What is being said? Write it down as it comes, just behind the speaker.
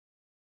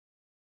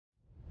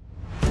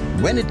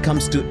When it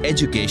comes to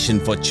education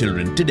for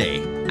children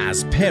today,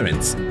 as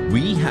parents,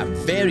 we have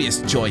various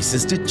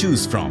choices to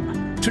choose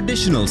from: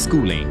 traditional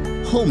schooling,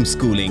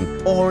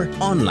 homeschooling, or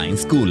online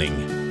schooling.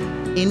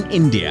 In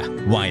India,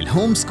 while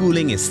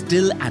homeschooling is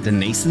still at a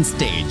nascent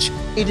stage,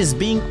 it is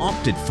being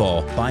opted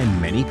for by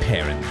many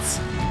parents.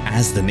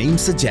 As the name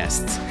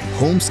suggests,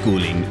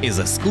 homeschooling is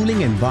a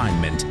schooling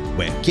environment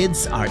where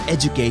kids are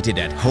educated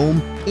at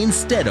home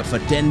instead of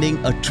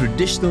attending a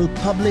traditional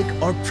public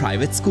or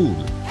private school.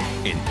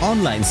 In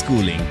online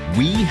schooling,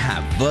 we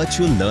have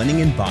virtual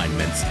learning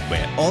environments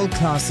where all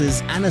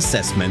classes and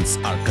assessments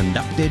are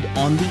conducted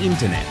on the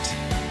internet.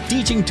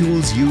 Teaching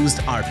tools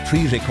used are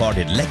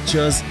pre-recorded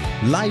lectures,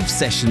 live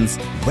sessions,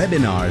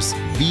 webinars,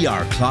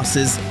 VR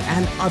classes,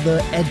 and other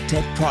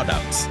EdTech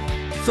products.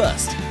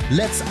 First,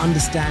 let's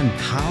understand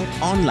how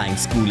online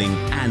schooling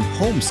and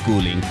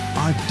homeschooling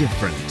are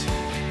different.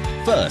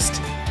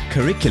 First,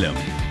 curriculum.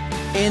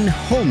 In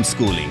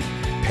homeschooling,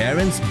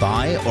 parents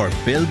buy or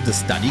build the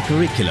study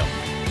curriculum.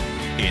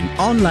 In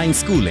online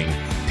schooling,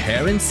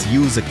 parents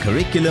use a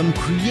curriculum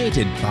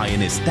created by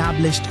an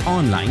established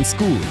online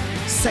school.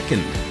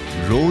 Second,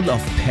 role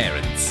of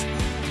parents.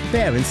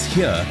 Parents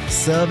here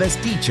serve as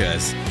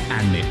teachers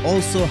and may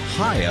also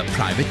hire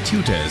private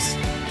tutors.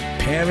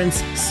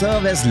 Parents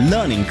serve as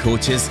learning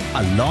coaches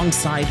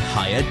alongside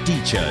hired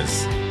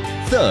teachers.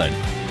 Third,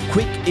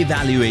 quick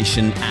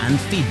evaluation and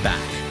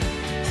feedback.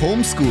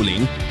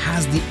 Homeschooling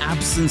has the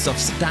absence of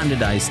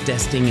standardized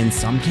testing in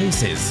some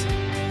cases.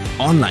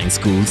 Online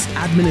schools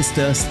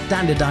administer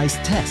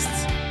standardized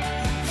tests.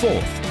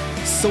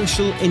 Fourth,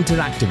 social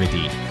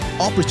interactivity.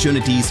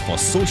 Opportunities for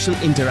social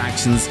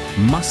interactions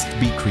must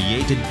be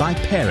created by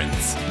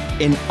parents.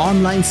 In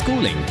online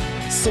schooling,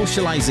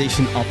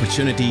 socialization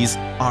opportunities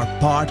are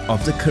part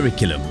of the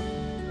curriculum.